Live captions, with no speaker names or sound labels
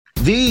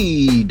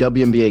The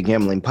WNBA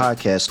Gambling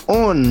Podcast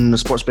on the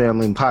Sports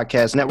Gambling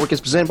Podcast Network is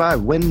presented by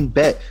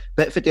WinBet.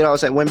 Bet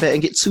 $50 at WinBet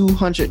and get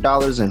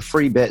 $200 in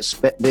free bets.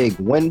 Bet big,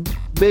 win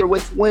bigger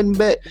with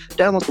WinBet.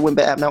 Download the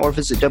WinBet app now or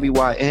visit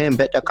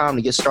WYNBet.com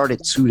to get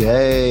started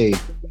today.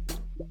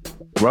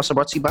 We're also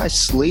brought to you by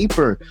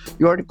Sleeper.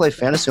 You already play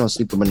fantasy on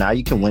Sleeper, but now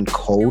you can win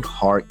cold,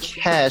 hard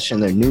cash in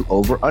their new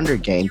over-under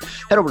game.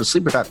 Head over to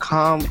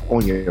sleeper.com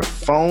on your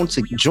phone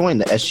to join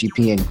the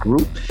SGPN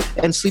group,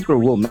 and Sleeper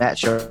will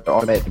match your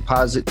automatic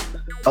deposit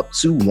up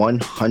to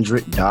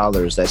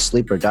 $100. That's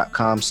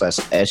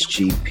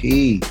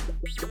sleeper.com/SGP.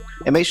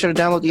 And make sure to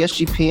download the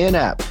SGPN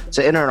app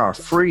to enter in our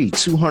free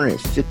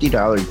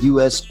 $250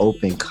 US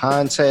Open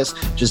contest.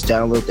 Just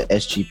download the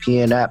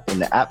SGPN app in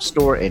the App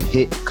Store and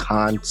hit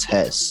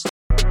contest.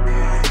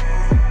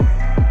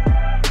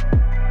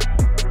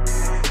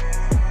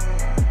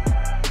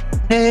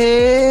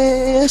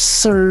 Yes,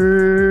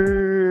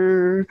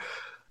 sir.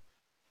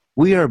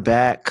 We are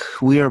back.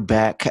 We are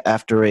back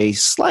after a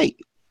slight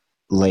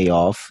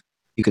layoff,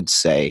 you could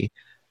say.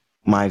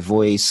 My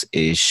voice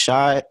is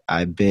shot.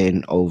 I've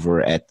been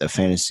over at the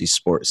Fantasy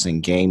Sports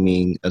and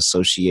Gaming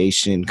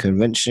Association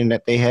convention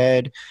that they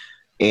had,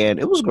 and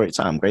it was a great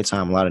time. Great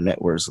time. A lot of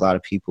networks, a lot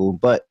of people.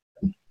 But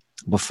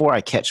before I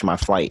catch my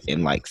flight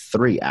in like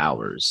 3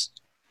 hours,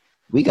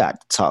 we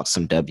got to talk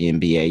some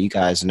WNBA. You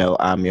guys know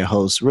I'm your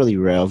host, Really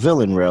Real,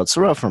 Villain Real,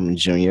 Terrell from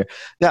Jr.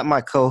 Got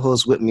my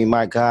co-host with me,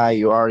 my guy.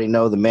 You already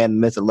know the man, the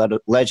myth, the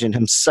legend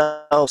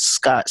himself,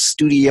 Scott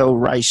Studio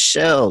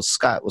Reichel.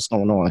 Scott, what's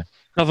going on?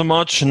 Nothing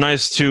much.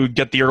 Nice to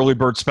get the early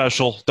bird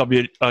special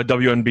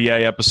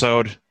WNBA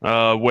episode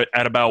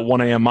at about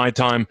 1 a.m. my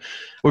time.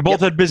 We both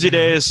had busy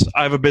days.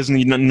 I have a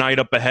busy night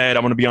up ahead.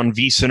 I'm going to be on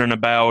VSiN in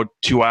about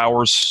 2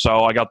 hours,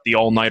 so I got the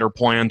all-nighter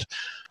planned.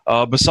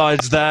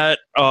 Besides that,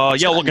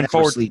 looking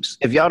forward. Sleeps.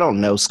 If y'all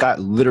don't know, Scott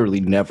literally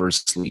never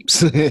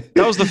sleeps. That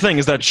was the thing,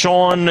 is that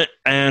Sean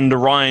and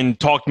Ryan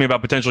talked to me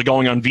about potentially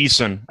going on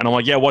VSiN. And I'm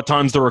like, yeah, what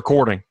time's the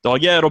recording? They're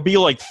like, yeah, it'll be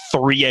like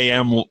 3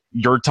 a.m.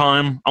 your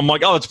time. I'm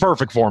like, oh, it's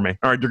perfect for me.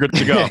 All right, you're good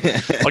to go.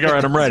 Like, all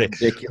right, I'm ready.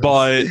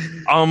 But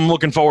I'm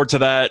looking forward to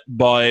that.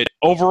 But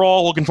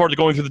overall, looking forward to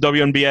going through the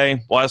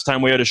WNBA. Last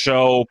time we had a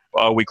show,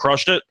 we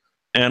crushed it.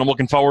 And I'm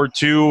looking forward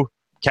to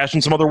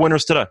catching some other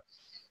winners today.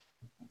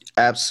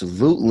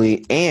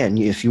 Absolutely. And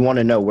if you want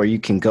to know where you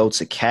can go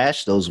to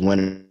cash those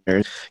winners,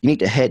 you need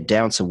to head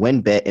down to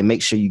WinBet and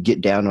make sure you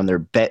get down on their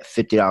bet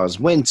 $50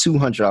 win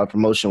 $200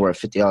 promotion, where a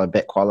 $50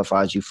 bet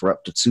qualifies you for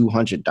up to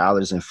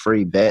 $200 in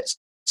free bets.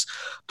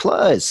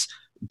 Plus,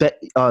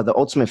 bet the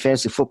ultimate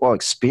fantasy football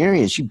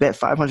experience. You bet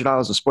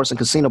 $500 in sports and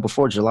casino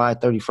before July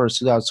 31st,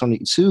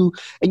 2022,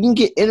 and you can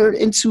get entered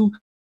into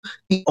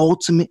the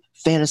ultimate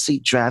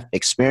fantasy draft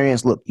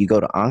experience. Look, you go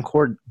to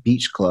Encore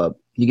Beach Club.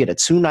 You get a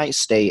 2-night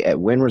stay at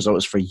Wynn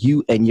Resorts for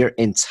you and your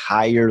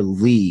entire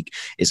league.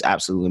 It's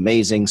absolutely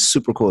amazing,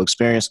 super cool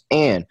experience,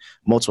 and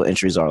multiple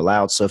entries are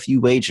allowed. So if you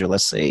wager,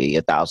 let's say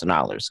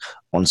 $1,000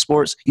 on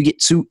sports, you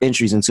get 2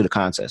 entries into the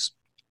contest.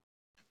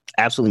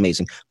 Absolutely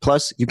amazing.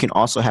 Plus, you can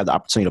also have the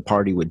opportunity to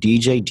party with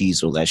DJ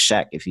Diesel, that's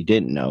Shaq, if you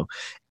didn't know.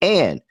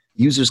 And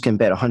users can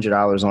bet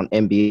 $100 on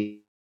NBA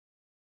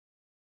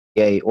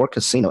or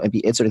casino and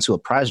be entered into a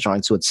prize drawing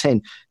to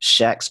attend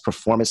Shaq's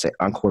performance at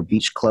Encore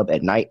Beach Club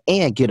at night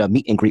and get a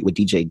meet and greet with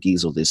DJ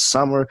Diesel this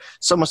summer.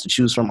 So much to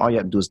choose from. All you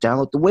have to do is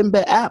download the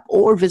WinBet app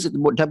or visit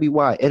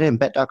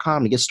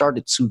WYNNBet.com to get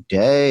started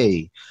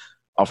today.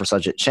 Offer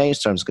subject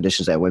change. Terms and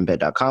conditions at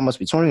WinBet.com. Must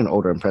be 21 and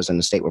older and present in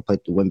the state where play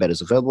through WinBet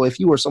is available. If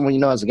you or someone you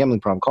know has a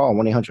gambling problem, call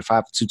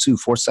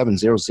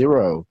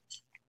 1-800-522-4700.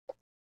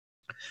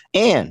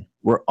 And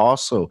we're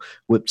also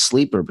with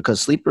Sleeper,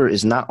 because Sleeper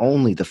is not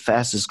only the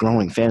fastest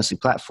growing fantasy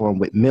platform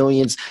with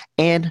millions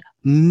and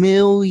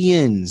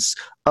millions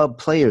of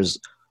players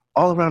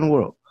all around the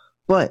world,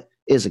 but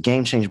is a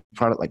game-changing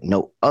product like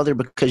no other,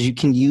 because you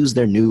can use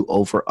their new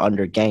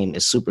over-under game.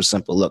 It's super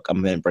simple. Look,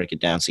 I'm going to break it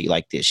down to you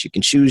like this. You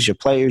can choose your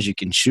players. You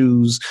can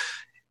choose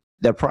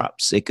their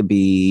props. It could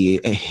be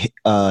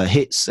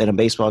hits in a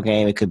baseball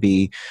game. It could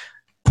be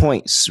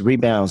points,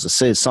 rebounds,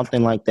 assists,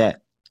 something like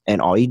that. And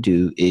all you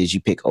do is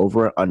you pick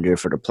over or under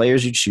for the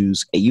players you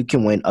choose, and you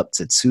can win up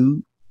to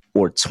 2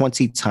 or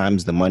 20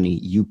 times the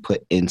money you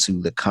put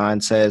into the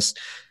contest.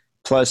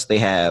 Plus, they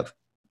have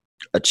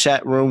a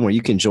chat room where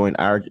you can join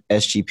our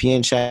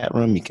SGPN chat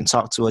room. You can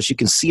talk to us. You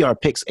can see our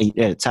picks, and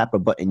you tap a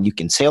button. You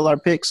can tail our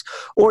picks,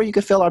 or you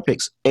can fail our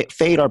picks,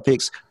 fade our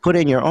picks, put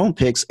in your own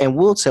picks, and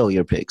we'll tail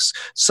your picks.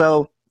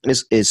 So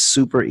this is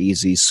super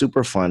easy,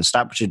 super fun.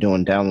 Stop what you're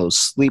doing. Download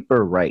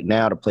Sleeper right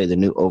now to play the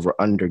new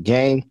over-under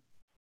game.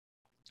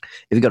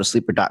 If you go to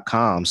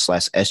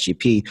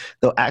sleeper.com/SGP,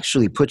 they'll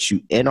actually put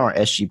you in our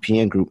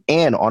SGPN group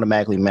and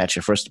automatically match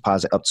your first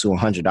deposit up to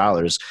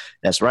 $100.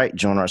 That's right.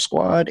 Join our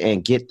squad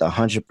and get the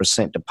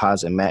 100%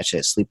 deposit match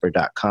at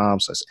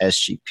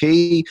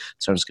sleeper.com/SGP.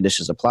 Terms and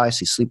conditions apply.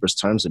 See Sleeper's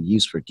terms of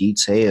use for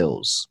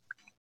details.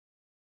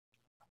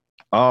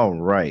 All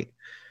right.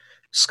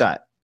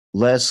 Scott,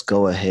 let's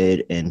go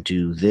ahead and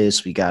do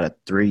this. We got a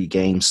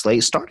 3-game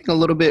slate starting a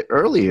little bit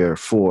earlier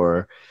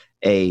for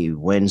a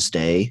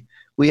Wednesday.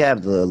 We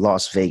have the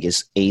Las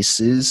Vegas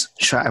Aces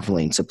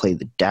traveling to play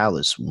the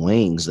Dallas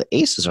Wings. The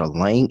Aces are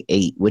laying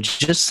 8, which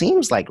just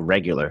seems like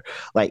regular.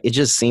 Like it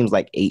just seems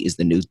like 8 is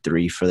the new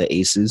 3 for the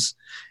Aces,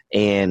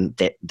 and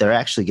they're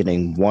actually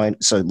getting one.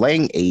 So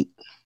laying 8,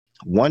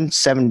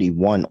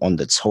 171 on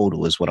the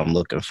total is what I'm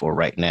looking for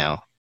right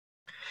now.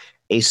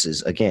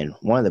 Aces again,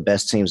 one of the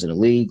best teams in the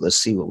league. Let's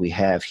see what we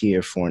have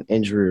here for an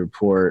injury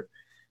report.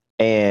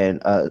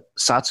 And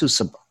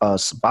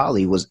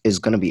Sabali is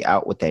going to be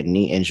out with that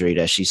knee injury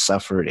that she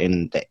suffered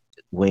in the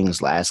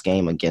Wings last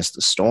game against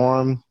the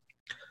Storm.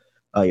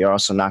 You're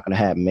also not going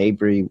to have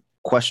Mabry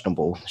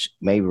questionable.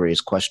 Mabry is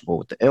questionable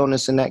with the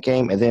illness in that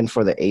game. And then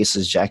for the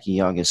Aces, Jackie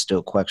Young is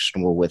still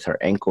questionable with her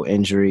ankle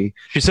injury.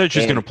 She said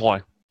she's going to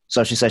play.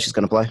 So she said she's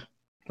going to play?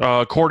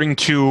 According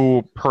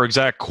to her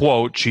exact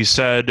quote, she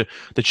said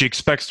that she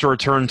expects to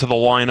return to the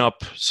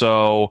lineup.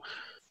 So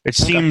it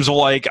seems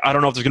like, I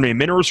don't know if there's going to be a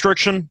minute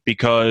restriction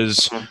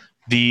because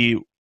the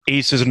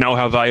Aces know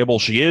how valuable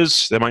she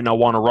is. They might not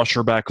want to rush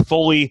her back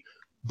fully,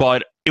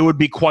 but it would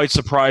be quite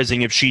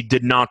surprising if she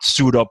did not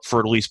suit up for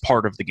at least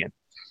part of the game.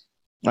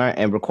 All right,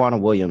 and Raquana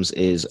Williams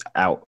is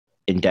out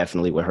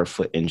indefinitely with her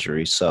foot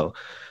injury. So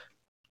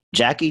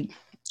Jackie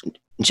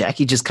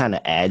just kind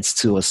of adds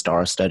to a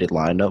star-studded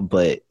lineup,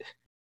 but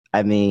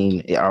I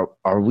mean,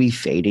 are we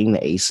fading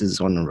the Aces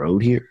on the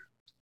road here?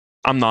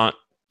 I'm not.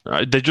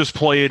 They just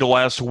played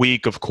last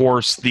week. Of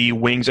course, the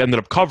Wings ended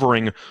up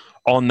covering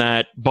on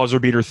that buzzer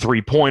beater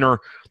 3-pointer.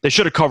 They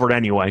should have covered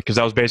anyway because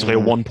that was basically a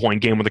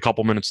 1-point game with a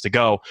couple minutes to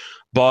go.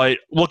 But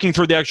looking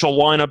through the actual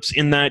lineups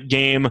in that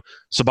game,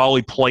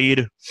 Sabali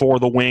played for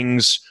the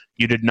Wings.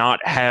 You did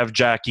not have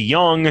Jackie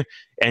Young,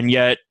 and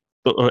yet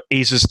the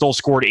Aces still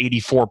scored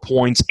 84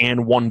 points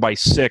and won by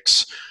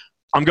 6.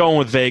 I'm going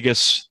with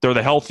Vegas. They're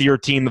the healthier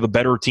team, they're the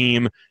better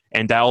team,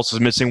 and Dallas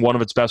is missing one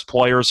of its best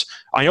players.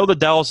 I know that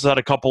Dallas has had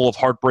a couple of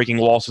heartbreaking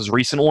losses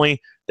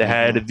recently. They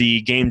had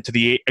the game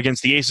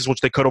against the Aces, which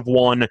they could have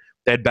won.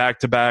 They had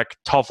back-to-back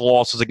tough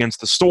losses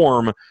against the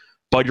Storm.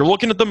 But you're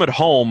looking at them at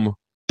home.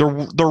 They're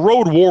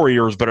road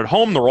warriors, but at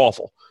home they're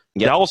awful.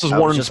 Yep. Dallas is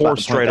 1-4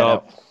 straight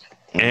up,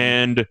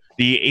 and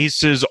the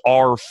Aces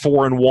are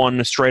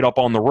 4-1 straight up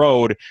on the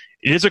road.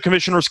 It is a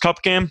Commissioner's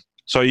Cup game,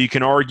 so you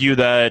can argue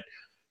that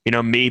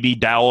maybe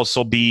Dallas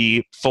will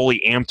be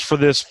fully amped for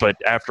this, but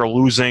after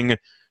losing,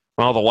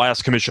 the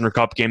last Commissioner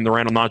Cup game they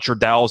ran, I'm not sure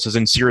Dallas is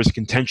in serious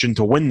contention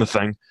to win the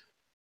thing.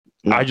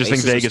 No, I just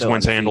think Vegas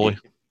wins handily.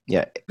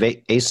 Yeah,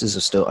 Aces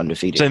are still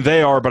undefeated. And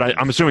they are, but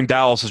I'm assuming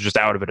Dallas is just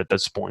out of it at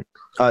this point.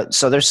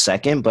 So they're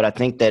second, but I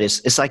think that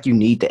it's like you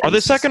need the. Are they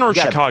second or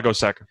Chicago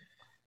second?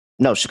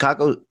 No,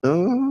 Chicago's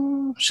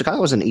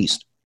in the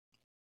East.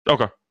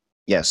 Okay.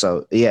 Yeah,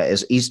 so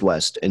it's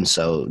East-West, and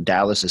so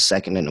Dallas is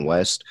second in the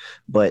West,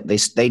 but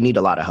they need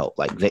a lot of help.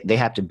 Like they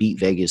have to beat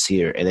Vegas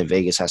here, and then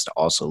Vegas has to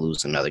also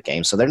lose another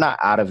game. So they're not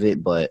out of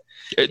it, but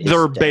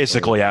they're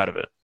basically out of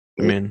it.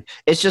 I mean,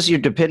 it's just you're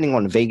depending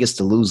on Vegas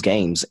to lose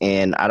games,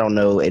 and I don't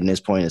know in this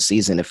point in the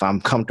season if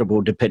I'm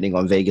comfortable depending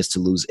on Vegas to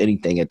lose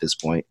anything at this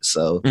point.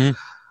 So,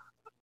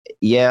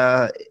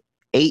 yeah,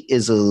 8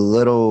 is a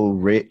little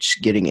rich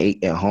getting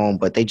 8 at home,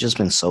 but they just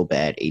been so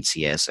bad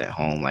ATS at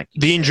home. Like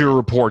the injury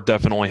report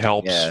definitely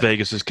helps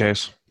Vegas's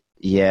case.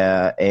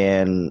 Yeah,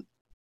 and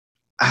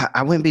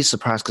I wouldn't be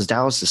surprised because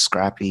Dallas is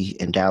scrappy,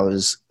 and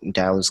Dallas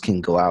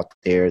can go out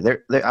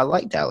there. I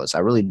like Dallas. I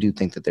really do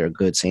think that they're a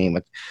good team.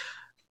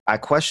 I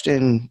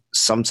question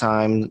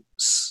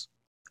sometimes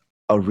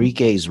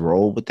Enrique's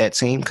role with that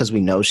team because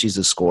we know she's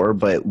a scorer,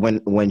 but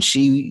when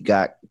she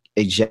got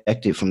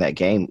ejected from that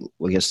game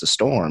against the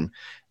Storm,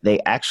 they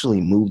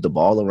actually moved the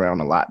ball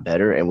around a lot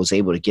better and was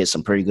able to get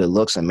some pretty good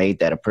looks and made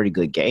that a pretty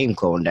good game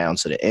going down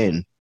to the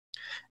end.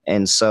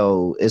 And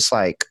so it's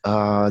like,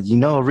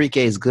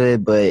 Enrique is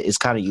good, but it's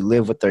kind of you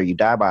live with her, you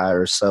die by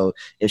her. So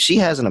if she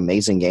has an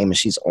amazing game and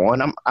she's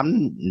on,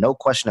 I'm no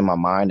question in my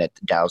mind that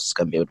Dallas is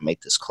going to be able to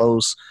make this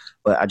close.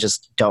 But I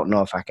just don't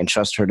know if I can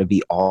trust her to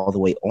be all the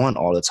way on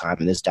all the time.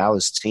 And this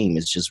Dallas team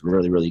is just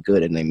really, really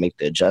good, and they make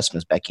the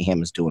adjustments. Becky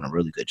Hammond is doing a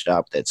really good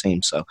job with that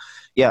team. So,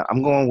 yeah,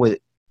 I'm going with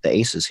the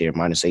Aces here,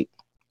 -8.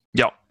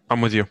 Yeah, I'm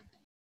with you.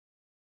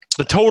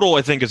 The total,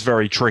 I think, is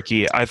very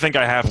tricky. I think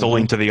I have to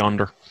lean to the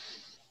under.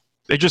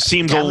 It just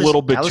seems a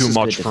little bit too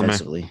much for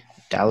me.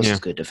 Dallas is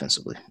good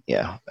defensively.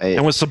 Yeah.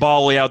 And with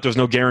Sabali out, there's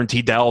no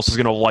guarantee Dallas is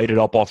going to light it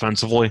up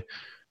offensively.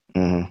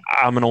 I'm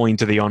going to lean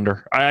to the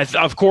under.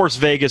 Of course,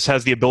 Vegas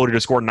has the ability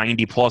to score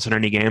 90-plus in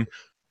any game,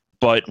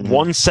 but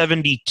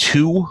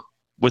 172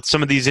 with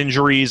some of these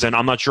injuries, and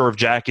I'm not sure if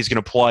Jackie's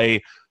going to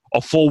play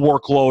a full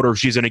workload or if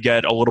she's going to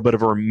get a little bit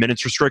of a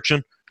minutes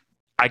restriction.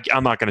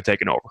 I'm not going to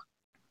take an over.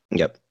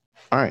 Yep.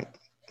 All right.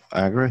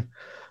 I agree.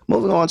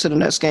 Moving on to the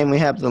next game, we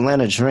have the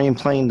Atlanta Dream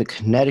playing the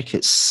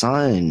Connecticut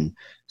Sun.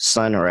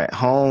 Sun are at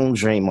home,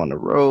 Dream on the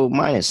road,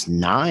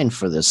 -9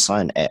 for the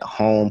Sun at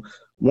home.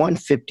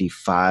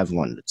 155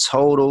 on the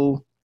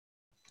total.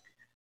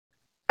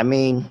 I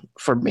mean,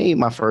 for me,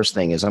 my first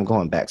thing is I'm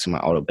going back to my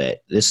auto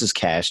bet. This is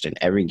cashed in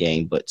every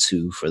game but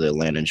two for the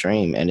Atlanta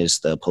Dream, and it's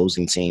the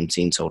opposing team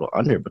total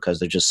under because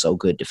they're just so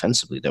good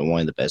defensively. They're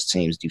one of the best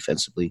teams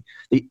defensively,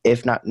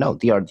 if not, no,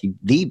 they are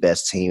the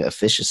best team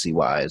efficiency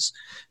wise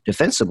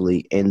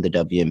defensively in the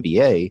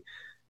WNBA.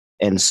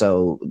 And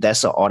so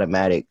that's an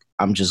automatic.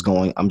 I'm just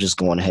going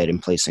ahead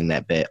and placing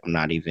that bet. I'm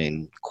not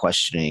even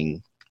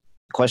questioning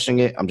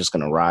it. I'm just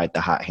going to ride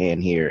the hot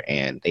hand here,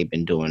 and they've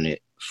been doing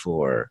it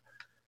for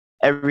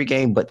every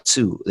game but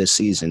two this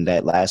season.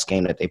 That last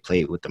game that they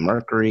played with the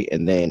Mercury,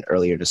 and then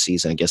earlier the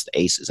season against the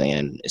Aces,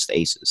 and it's the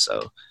Aces.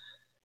 So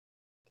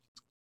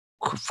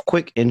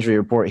quick injury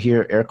report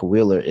here. Erica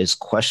Wheeler is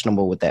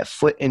questionable with that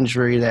foot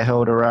injury that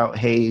held her out.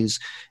 Hayes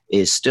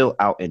is still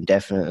out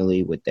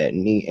indefinitely with that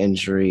knee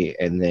injury.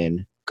 And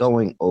then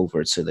going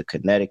over to the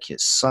Connecticut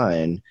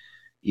Sun,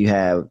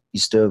 you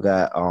still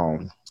got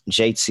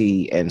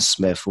JT and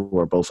Smith, who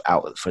are both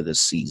out for the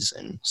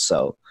season.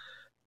 So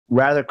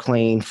rather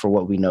clean for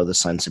what we know the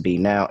Sun to be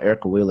now.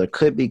 Erica Wheeler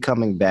could be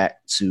coming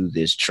back to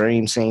this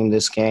Dream team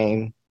this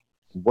game.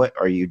 What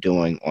are you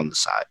doing on the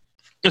side?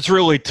 It's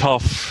really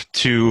tough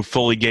to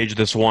fully gauge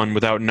this one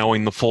without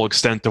knowing the full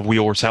extent of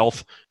Wheeler's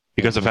health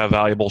because of how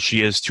valuable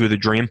she is to the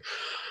Dream.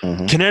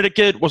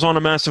 Connecticut was on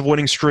a massive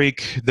winning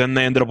streak. Then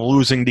they ended up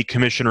losing the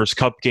Commissioner's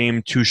Cup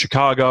game to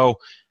Chicago.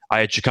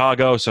 I had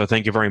Chicago, so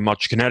thank you very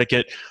much,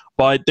 Connecticut.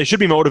 But they should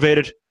be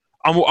motivated.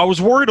 I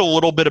was worried a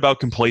little bit about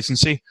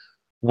complacency,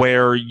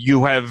 where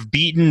you have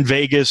beaten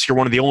Vegas. You're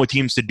one of the only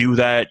teams to do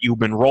that. You've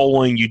been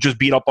rolling. You just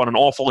beat up on an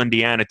awful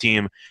Indiana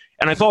team.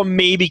 And I thought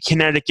maybe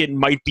Connecticut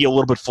might be a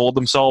little bit full of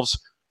themselves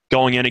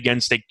going in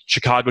against a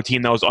Chicago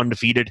team that was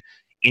undefeated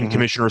in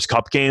Commissioner's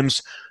Cup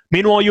games.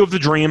 Meanwhile, you have the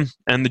Dream,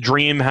 and the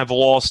Dream have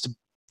lost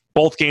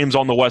both games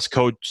on the West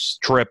Coast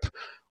trip,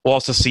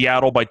 lost to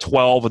Seattle by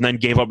 12, and then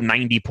gave up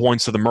 90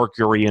 points to the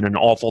Mercury in an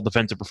awful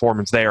defensive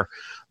performance there.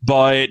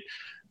 But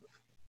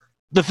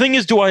the thing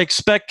is, do I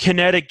expect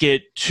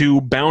Connecticut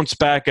to bounce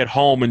back at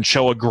home and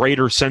show a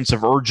greater sense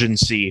of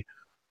urgency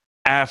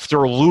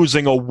after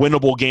losing a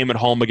winnable game at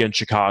home against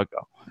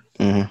Chicago?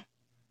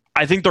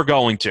 I think they're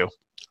going to.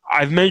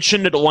 I've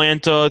mentioned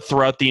Atlanta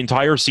throughout the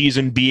entire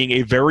season being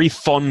a very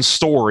fun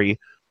story,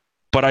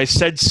 but I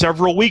said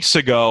several weeks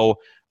ago,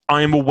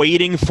 I'm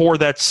waiting for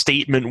that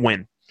statement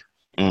win.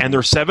 And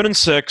they're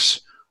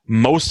 7-6.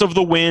 Most of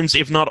the wins,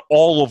 if not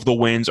all of the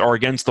wins, are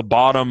against the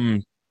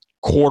bottom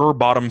quarter,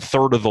 bottom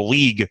third of the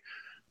league.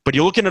 But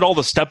you're looking at all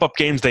the step-up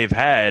games they've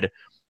had.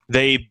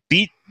 They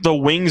beat the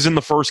Wings in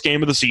the first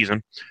game of the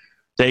season.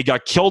 They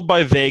got killed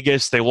by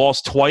Vegas. They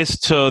lost twice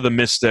to the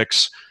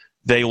Mystics.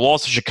 They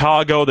lost to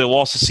Chicago. They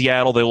lost to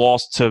Seattle. They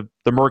lost to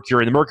the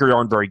Mercury. The Mercury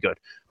aren't very good.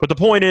 But the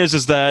point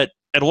is that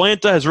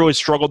Atlanta has really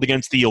struggled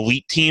against the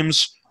elite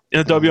teams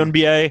in the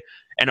WNBA.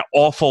 An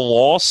awful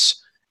loss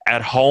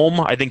at home.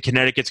 I think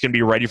Connecticut's going to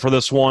be ready for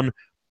this one.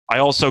 I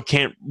also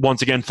can't,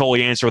 once again,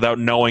 fully answer without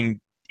knowing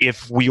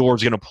if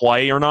Wheeler's going to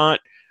play or not.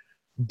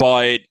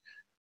 But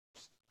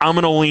I'm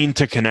going to lean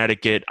to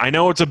Connecticut. I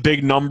know it's a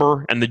big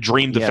number, and the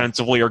Dream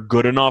defensively are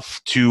good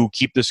enough to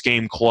keep this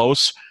game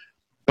close.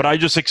 But I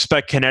just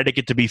expect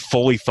Connecticut to be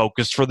fully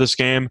focused for this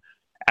game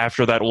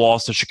after that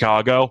loss to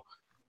Chicago.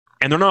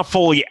 And they're not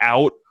fully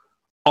out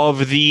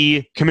of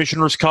the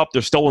Commissioner's Cup.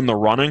 They're still in the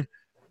running.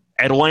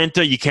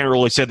 Atlanta, you can't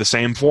really say the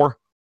same for.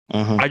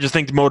 I just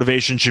think the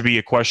motivation should be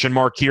a question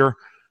mark here.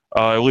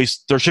 At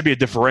least there should be a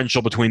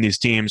differential between these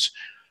teams.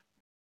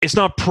 It's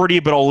not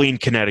pretty, but I'll lean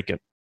Connecticut.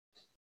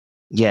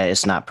 Yeah,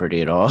 it's not pretty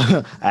at all.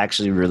 I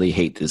actually really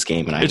hate this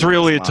game. And it's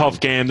really a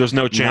tough game. There's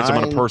no chance I'm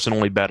going to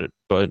personally bet it.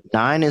 But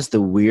 9 is the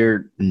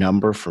weird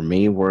number for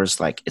me, where it's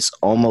like it's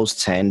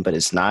almost 10, but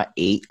it's not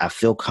 8. I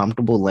feel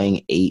comfortable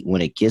laying 8.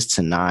 When it gets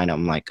to 9,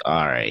 I'm like,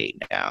 all right,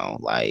 now,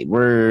 like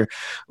we're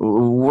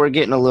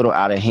getting a little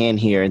out of hand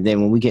here. And then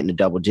when we get into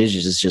double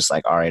digits, it's just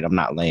like, all right, I'm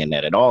not laying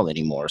that at all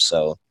anymore.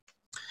 So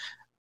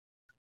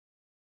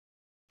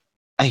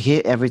I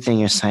get everything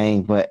you're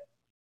saying, but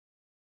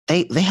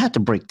they have to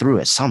break through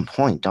at some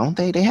point, don't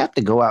they? They have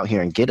to go out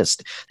here and get us.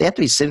 They have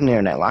to be sitting there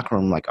in that locker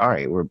room like, all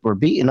right, we're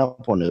beating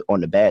up on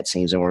the bad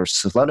teams, and we're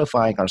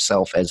solidifying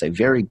ourselves as a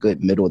very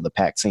good middle of the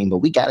pack team, but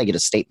we got to get a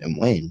statement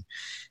win.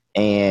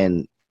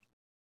 And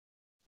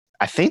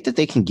I think that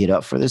they can get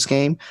up for this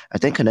game. I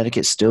think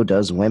Connecticut still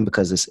does win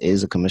because this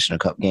is a Commissioner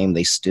Cup game.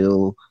 They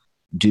still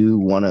do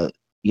want to,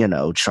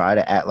 try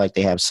to act like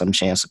they have some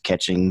chance of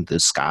catching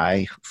the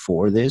sky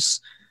for this,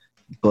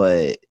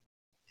 but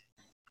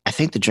I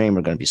think the Dream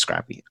are going to be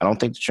scrappy. I don't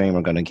think the Dream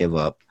are going to give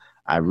up.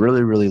 I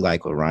really, really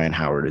like what Ryan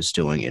Howard is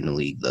doing in the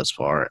league thus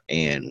far.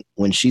 And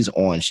when she's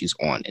on, she's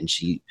on. And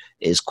she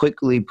is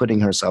quickly putting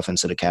herself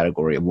into the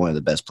category of one of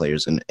the best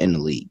players in the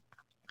league.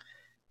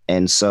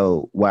 And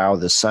so while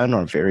the Sun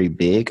are very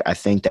big, I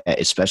think that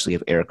especially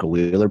if Erica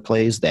Wheeler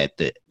plays, that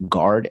the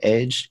guard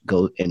edge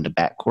and the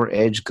backcourt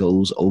edge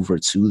goes over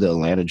to the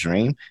Atlanta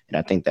Dream. And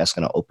I think that's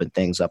going to open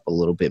things up a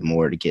little bit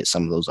more to get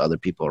some of those other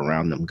people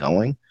around them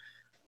going.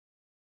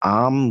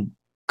 I'm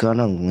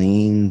gonna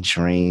lean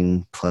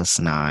Dream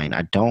 +9.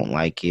 I don't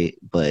like it,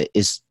 but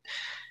it's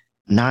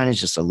 9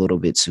 is just a little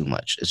bit too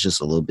much. It's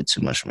just a little bit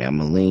too much for me. I'm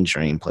a lean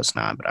Dream plus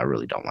 9, but I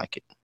really don't like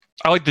it.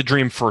 I like the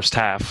Dream first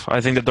half.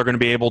 I think that they're going to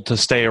be able to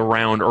stay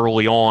around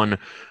early on.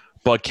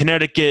 But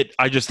Connecticut,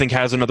 I just think,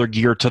 has another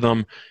gear to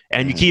them.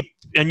 And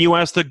you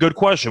asked a good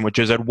question, which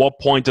is, at what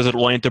point does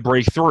Atlanta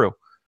break through?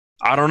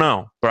 I don't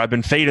know, but I've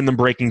been fading them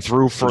breaking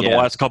through for the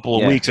last couple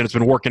of weeks, and it's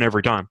been working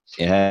every time.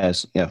 It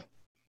has, yeah.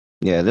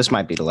 Yeah, this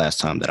might be the last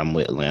time that I'm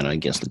with Atlanta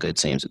against the good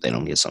teams if they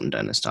don't get something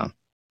done this time.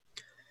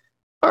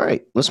 All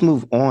right, let's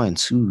move on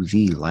to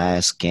the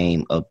last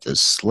game of the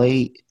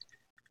slate.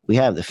 We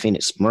have the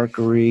Phoenix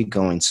Mercury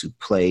going to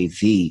play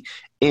the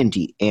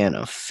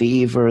Indiana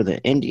Fever.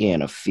 The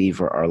Indiana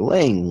Fever are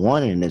laying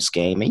 1 in this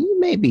game, and you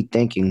may be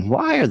thinking,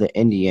 why are the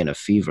Indiana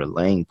Fever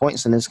laying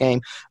points in this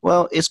game?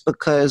 Well, it's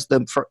because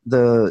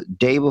the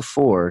day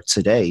before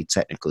today,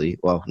 technically,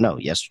 well, no,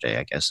 yesterday,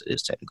 I guess it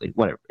is technically,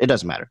 whatever, it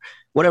doesn't matter.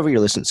 Whatever you're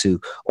listening to,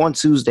 on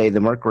Tuesday,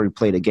 the Mercury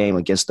played a game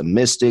against the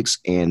Mystics,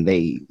 and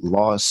they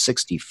lost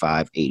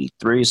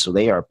 65-83, so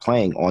they are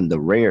playing on the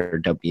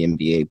rare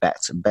WNBA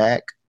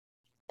back-to-back.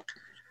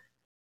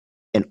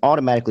 And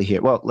automatically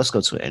here, well, let's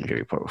go to an injury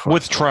report.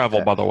 With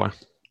travel, by the way.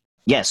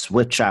 Yes,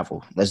 with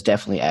travel. Let's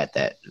definitely add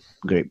that.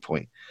 Great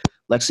point.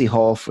 Lexi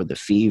Hall for the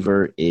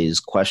Fever is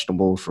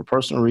questionable for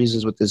personal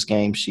reasons with this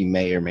game. She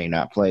may or may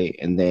not play.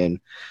 And then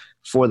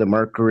for the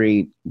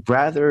Mercury,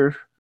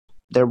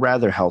 they're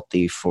rather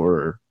healthy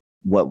for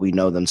what we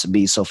know them to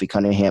be. Sophie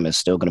Cunningham is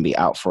still going to be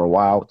out for a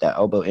while with that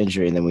elbow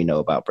injury. And then we know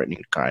about Brittany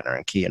Griner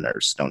and Kia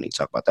Nurse. Don't need to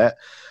talk about that.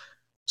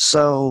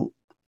 So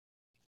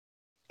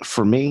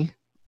for me,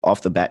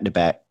 off the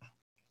back-to-back,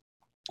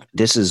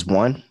 this is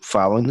one,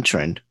 following the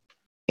trend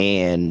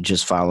and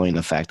just following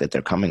the fact that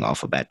they're coming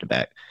off a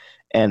back-to-back,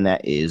 and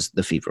that is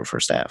the Fever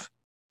first half.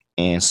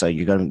 And so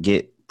you're going to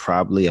get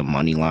probably a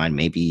money line.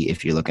 Maybe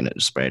if you're looking at the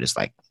spread, it's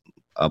like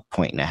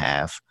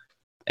 1.5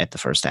 at the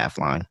first half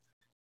line.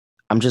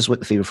 I'm just with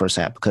the Fever first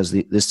half because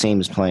this team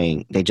is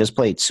playing – they just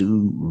played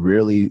 2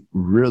 really,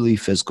 really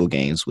physical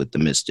games with the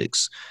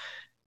Mystics,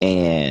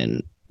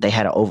 and they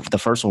had the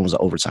first one was an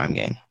overtime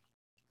game.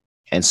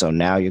 And so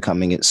now you're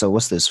coming in. So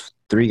what's this?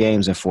 3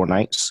 games in 4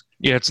 nights?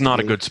 Yeah, it's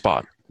not a good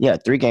spot. Yeah,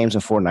 3 games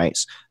in 4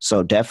 nights.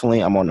 So definitely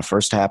I'm on the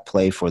first half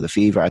play for the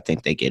Fever. I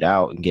think they get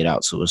out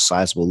to a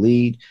sizable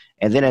lead.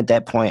 And then at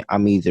that point,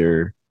 I'm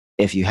either,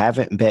 if you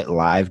haven't bet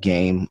live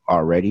game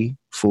already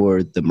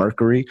for the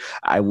Mercury,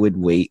 I would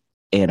wait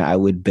and I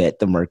would bet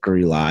the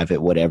Mercury live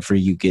at whatever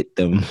you get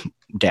them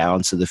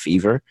down to the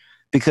Fever,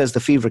 because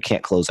the Fever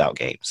can't close out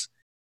games.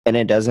 And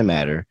it doesn't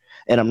matter.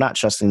 And I'm not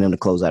trusting them to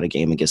close out a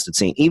game against the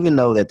team. Even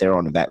though that they're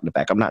on the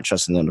back-to-back, I'm not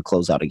trusting them to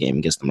close out a game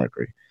against the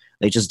Mercury.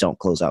 They just don't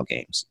close out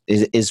games.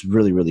 It's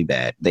really, really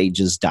bad. They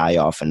just die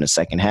off in the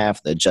second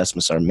half. The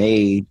adjustments are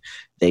made.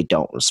 They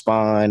don't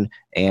respond,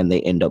 and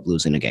they end up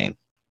losing the game.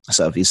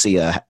 So if you see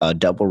a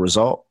double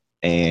result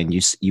and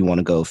you want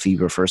to go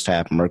Fever first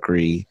half,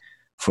 Mercury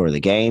for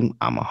the game,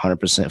 I'm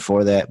 100%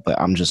 for that, but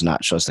I'm just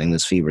not trusting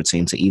this Fever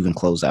team to even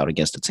close out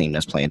against a team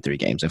that's playing 3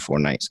 games in 4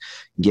 nights.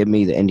 Give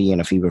me the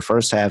Indiana Fever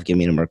first half. Give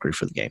me the Mercury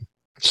for the game.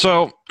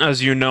 So,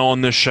 as you know on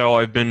this show,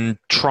 I've been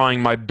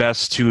trying my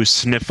best to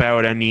sniff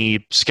out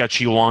any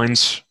sketchy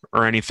lines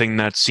or anything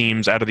that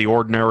seems out of the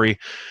ordinary.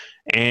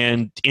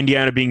 And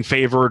Indiana being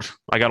favored,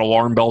 I got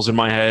alarm bells in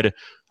my head.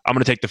 I'm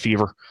going to take the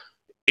Fever.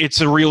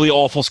 It's a really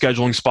awful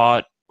scheduling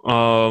spot.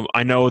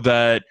 I know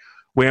that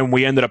when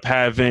we ended up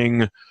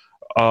having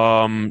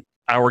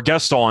our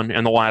guest on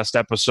in the last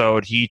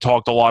episode, he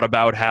talked a lot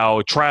about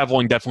how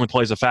traveling definitely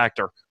plays a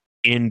factor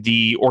in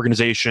the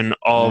organization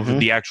of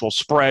the actual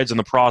spreads and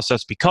the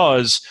process,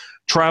 because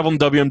travel in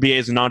WNBA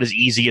is not as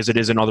easy as it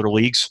is in other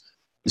leagues.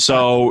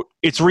 So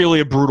it's really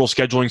a brutal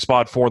scheduling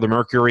spot for the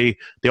Mercury.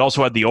 They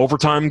also had the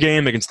overtime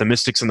game against the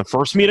Mystics in the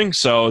first meeting,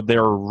 so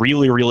they're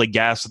really, really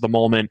gassed at the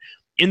moment.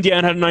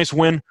 Indiana had a nice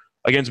win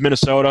against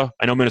Minnesota.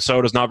 I know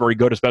Minnesota's not very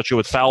good, especially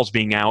with fouls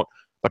being out,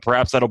 but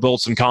perhaps that'll build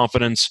some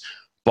confidence.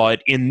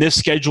 But in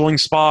this scheduling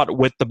spot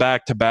with the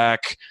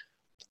back-to-back,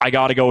 I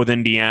got to go with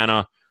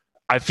Indiana.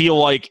 I feel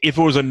like if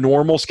it was a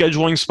normal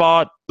scheduling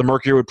spot, the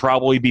Mercury would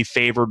probably be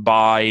favored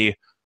by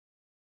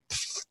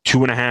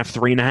 2.5,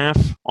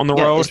 3.5 on the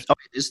road.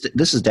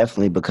 This is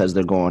definitely because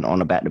they're going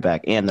on a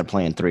back-to-back and they're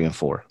playing 3 and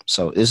 4.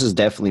 So this is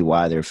definitely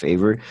why they're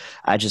favored.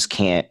 I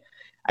can't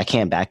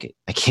back it.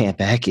 I can't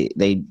back it.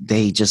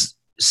 They just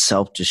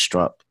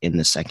self-destruct in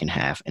the second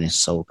half, and it's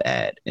so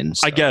bad. And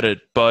so, I get it,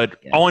 but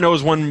all I know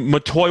is when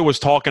Matoy was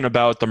talking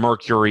about the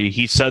Mercury,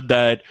 he said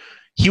that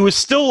he was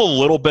still a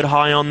little bit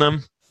high on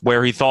them,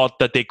 where he thought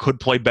that they could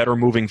play better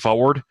moving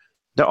forward.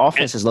 Their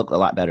offenses look a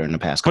lot better in the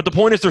past. But the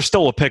point is they're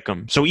still a pick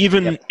 'em. So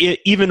even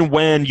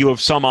when you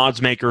have some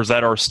odds makers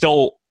that are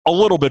still a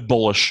little bit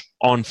bullish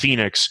on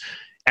Phoenix,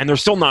 and they're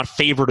still not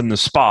favored in the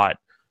spot,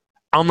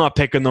 I'm not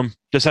picking them.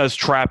 This has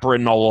trap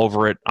written all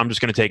over it. I'm just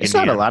going to take it. It's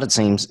not a lot of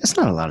teams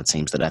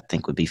that I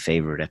think would be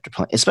favored after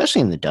playing,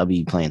 especially in the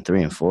W playing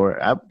 3 and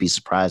 4. I'd be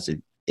surprised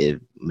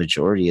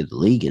majority of the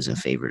league isn't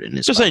favored in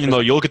this. Just saying, though,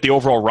 you look at the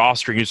overall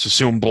roster, you just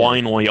assume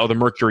blindly, the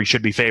Mercury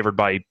should be favored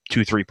by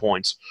 2-3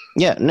 points.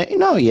 Yeah,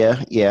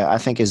 I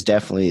think it's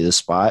definitely the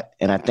spot,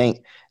 and I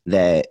think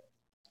that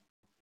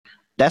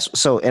that's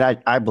so. And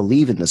I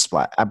believe in the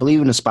spot. I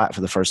believe in the spot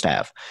for the first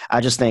half.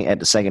 I just think at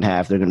the second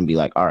half they're going to be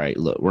like, all right,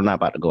 look, we're not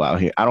about to go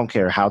out here. I don't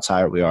care how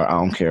tired we are. I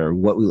don't care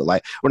what we look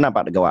like. We're not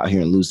about to go out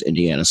here and lose to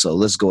Indiana. So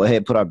let's go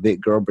ahead, put our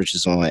big girl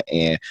britches on,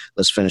 and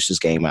let's finish this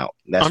game out.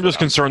 I'm just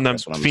concerned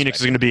that Phoenix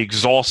is going to be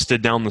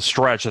exhausted down the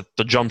stretch. That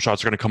the jump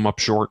shots are going to come up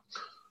short.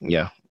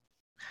 Yeah.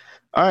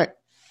 All right.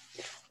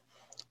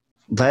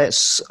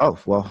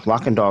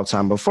 Lock and dog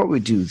time. Before we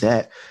do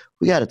that,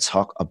 we got to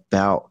talk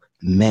about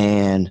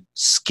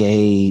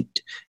Manscaped.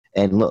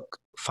 And look,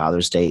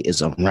 Father's Day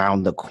is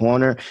around the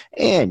corner,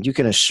 and you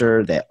can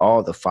assure that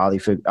all the father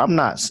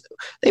figures.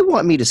 They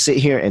want me to sit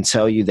here and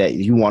tell you that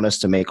you want us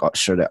to make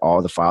sure that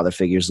all the father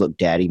figures look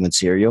daddy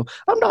material.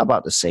 I'm not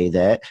about to say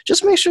that.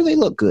 Just make sure they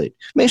look good.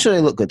 Make sure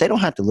they look good. They don't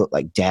have to look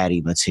like daddy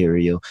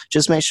material.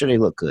 Just make sure they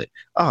look good.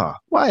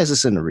 Why is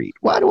this in the read?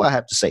 Why do I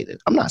have to say this?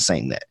 I'm not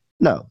saying that.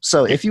 No.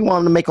 So if you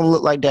want to make them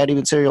look like daddy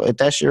material, if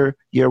that's your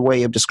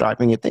way of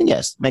describing it, then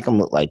yes, make them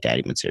look like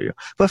daddy material.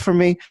 But for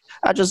me,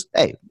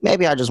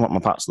 maybe I just want my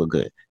pops to look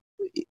good.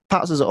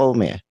 Pops is an old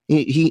man.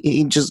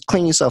 He just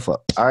clean yourself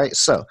up. All right.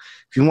 So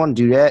if you want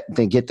to do that,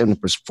 then get them the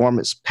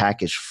Performance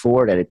Package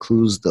 4 that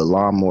includes the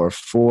Lawnmower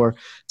 4,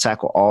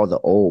 tackle all the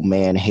old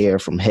man hair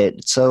from head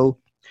to toe.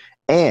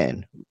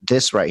 And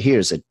this right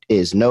here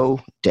is no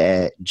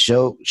dad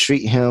joke.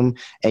 Treat him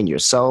and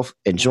yourself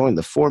and join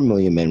the 4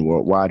 million men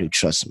worldwide who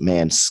trust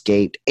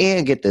Manscaped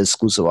and get the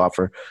exclusive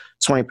offer,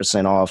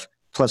 20% off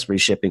plus free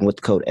shipping with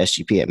the code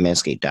SGP at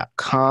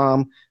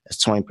manscaped.com.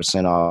 That's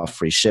 20% off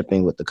free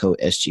shipping with the code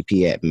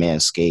SGP at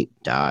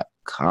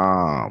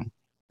manscaped.com.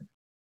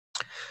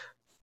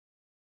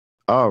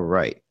 All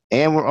right.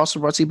 And we're also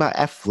brought to you by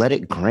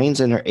Athletic Greens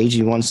and their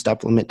AG1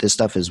 supplement. This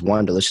stuff is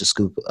one delicious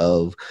scoop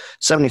of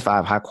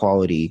 75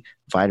 high-quality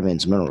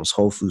vitamins, minerals,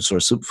 whole food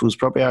source, superfoods,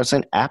 probiotics,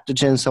 and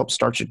adaptogens. Help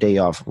start your day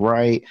off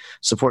right,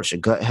 supports your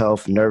gut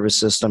health, nervous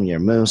system, your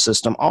immune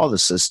system, all the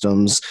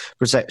systems,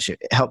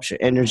 helps your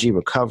energy,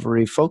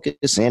 recovery,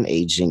 focus, and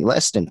aging.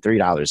 Less than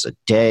 $3 a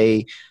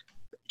day,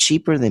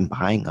 cheaper than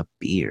buying a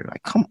beer.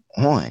 Like, come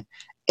on.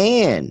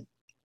 And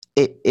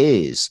it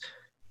is...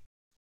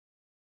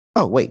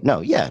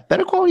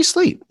 better quality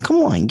sleep. Come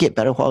on, get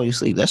better quality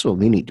sleep. That's what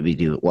we need to be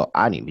doing. Well,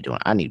 I need to be doing.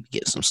 I need to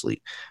get some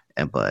sleep.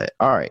 But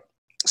all right,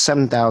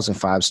 7,000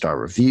 5-star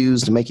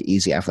reviews. To make it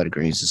easy, Athletic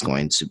Greens is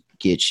going to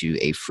get you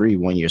a free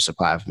 1-year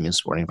supply of immune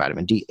supporting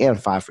vitamin D and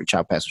 5 free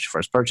child pass with your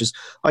first purchase.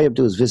 All you have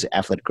to do is visit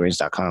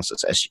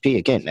athleticgreens.com/SGP.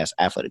 Again, that's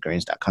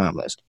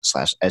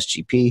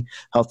athleticgreens.com/SGP.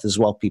 Health is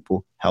wealth,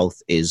 people.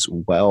 Health is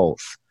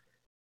wealth.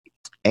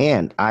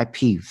 And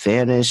IP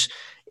Vanish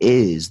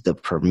is the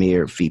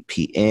premier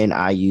VPN.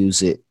 I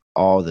use it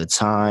all the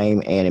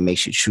time, and it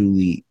makes it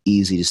truly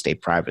easy to stay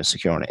private and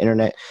secure on the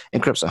internet.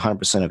 Encrypts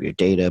 100% of your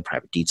data,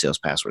 private details,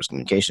 passwords,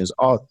 communications,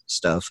 all that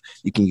stuff.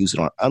 You can use it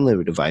on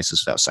unlimited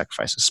devices without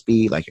sacrificing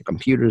speed, like your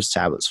computers,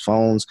 tablets,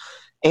 phones,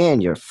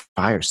 and your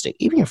Fire Stick.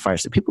 Even your Fire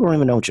Stick. People don't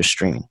even know what you're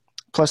streaming.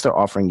 Plus, they're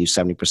offering you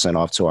 70%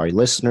 off to our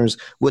listeners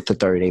with the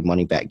 30-day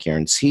money-back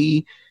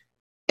guarantee.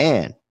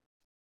 And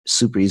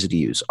super easy to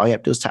use. All you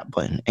have to do is tap a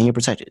button and you're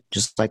protected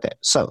just like that.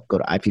 So go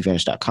to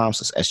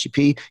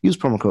ipvanish.com/SGP, use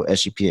promo code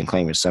SGP and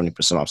claim your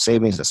 70% off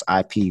savings. That's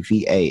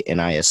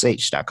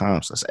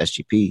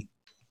ipvanish.com/SGP.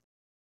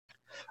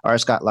 All right,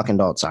 Scott, lock and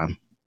dog time.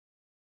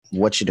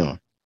 What you doing?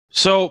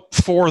 So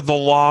for the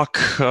lock,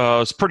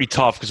 it's pretty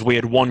tough because we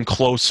had one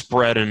close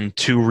spread and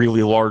two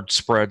really large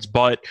spreads,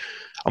 but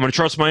I'm going to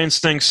trust my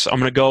instincts. I'm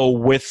going to go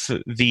with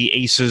the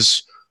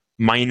Aces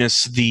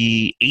minus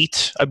the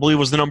 8, I believe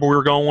was the number we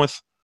were going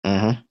with.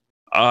 Mm-hmm.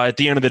 At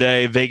the end of the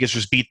day, Vegas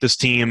just beat this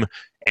team,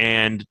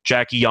 and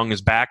Jackie Young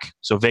is back.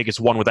 So Vegas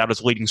won without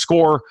its leading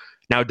scorer.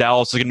 Now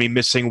Dallas is going to be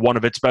missing one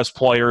of its best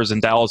players,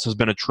 and Dallas has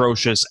been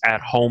atrocious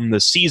at home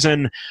this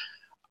season.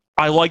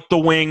 I like the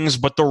Wings,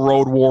 but the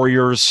Road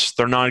Warriors,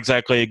 they're not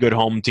exactly a good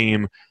home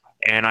team,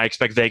 and I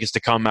expect Vegas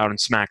to come out and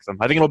smack them.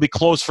 I think it'll be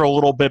close for a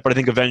little bit, but I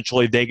think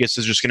eventually Vegas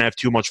is just going to have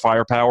too much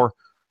firepower,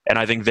 and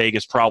I think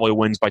Vegas probably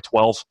wins by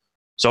 12.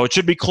 So it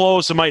should be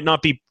close. It might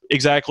not be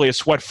exactly a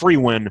sweat-free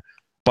win,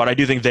 but I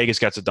do think Vegas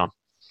gets it done.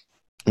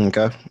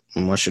 Okay.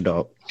 And what's your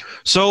dog?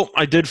 So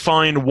I did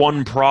find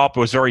one prop. It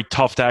was very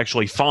tough to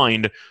actually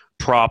find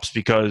props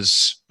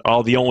because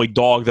the only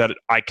dog that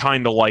I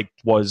kind of liked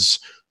was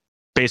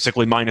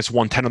basically minus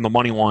 110 on the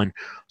money line.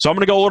 So I'm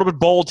going to go a little bit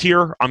bold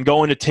here. I'm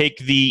going to take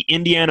the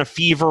Indiana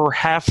Fever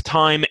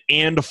halftime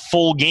and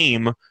full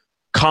game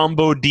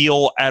combo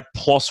deal at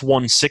plus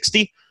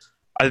 160.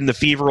 I think the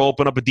Fever will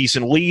open up a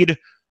decent lead.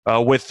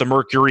 With the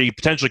Mercury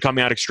potentially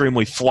coming out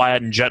extremely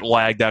flat and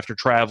jet-lagged after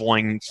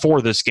traveling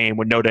for this game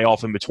with no day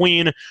off in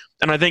between.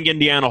 And I think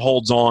Indiana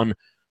holds on,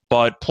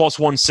 but plus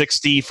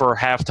 160 for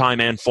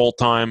halftime and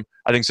full-time,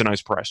 I think it's a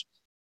nice price.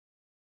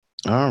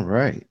 All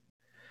right.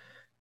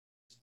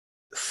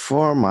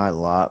 For my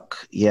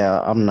lock,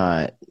 I'm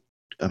not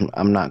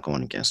I'm not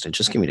going against it.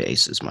 Just give me the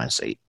Aces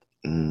 -8.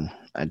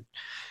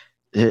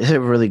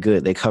 They're really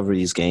good. They cover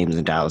these games,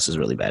 and Dallas is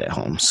really bad at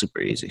home.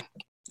 Super easy.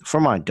 For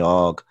my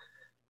dog,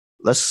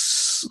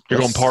 You're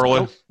going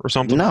parlay or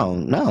something? No.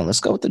 Let's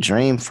go with the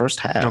Dream first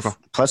half. Okay.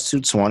 Plus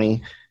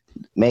 220.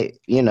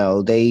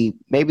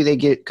 Maybe they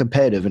get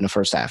competitive in the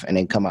first half and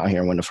then come out here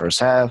and win the first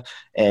half.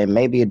 And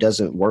maybe it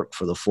doesn't work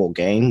for the full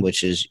game,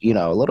 which is,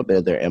 a little bit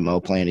of their MO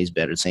playing these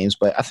better teams.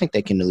 But I think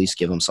they can at least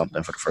give them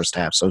something for the first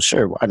half. So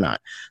sure, why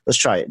not? Let's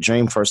try it.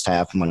 Dream first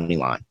half, money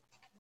line.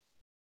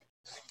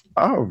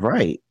 All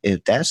right.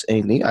 If that's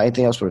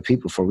anything else for the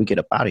people before we get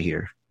up out of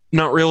here?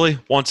 Not really.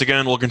 Once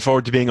again, looking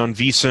forward to being on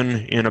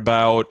VSiN in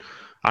about,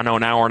 an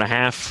hour and a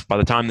half. By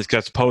the time this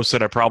gets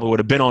posted, I probably would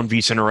have been on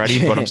VSiN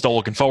already, but I'm still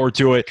looking forward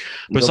to it.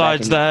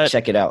 Besides that,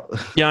 check it out.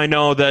 Yeah, I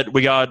know that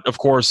we got, of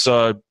course,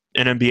 an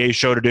NBA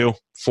show to do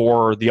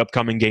for the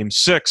upcoming Game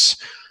 6,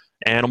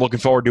 and I'm looking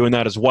forward to doing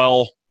that as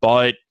well.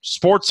 But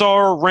sports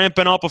are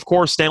ramping up, of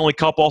course. Stanley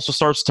Cup also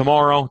starts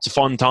tomorrow. It's a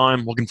fun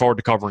time. Looking forward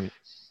to covering it.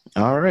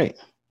 All right.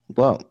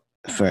 Well,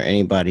 for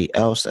anybody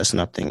else, that's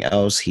nothing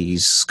else.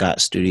 He's Scott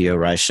Studio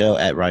Reichel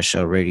at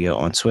Reichel Radio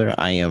on Twitter.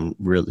 I am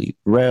really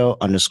rel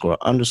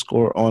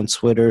 __ on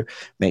Twitter.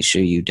 Make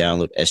sure you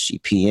download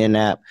SGPN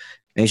app.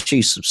 Make sure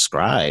you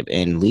subscribe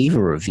and leave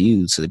a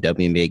review to the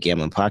WNBA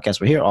Gambling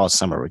Podcast. We're here all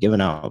summer. We're giving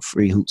out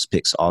free hoops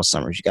picks all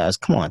summer. You guys,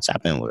 come on,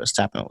 tap in with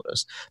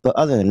us. But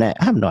other than that,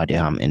 I have no idea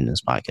how I'm ending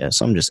this podcast,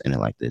 so I'm just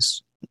ending like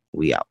this.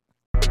 We out.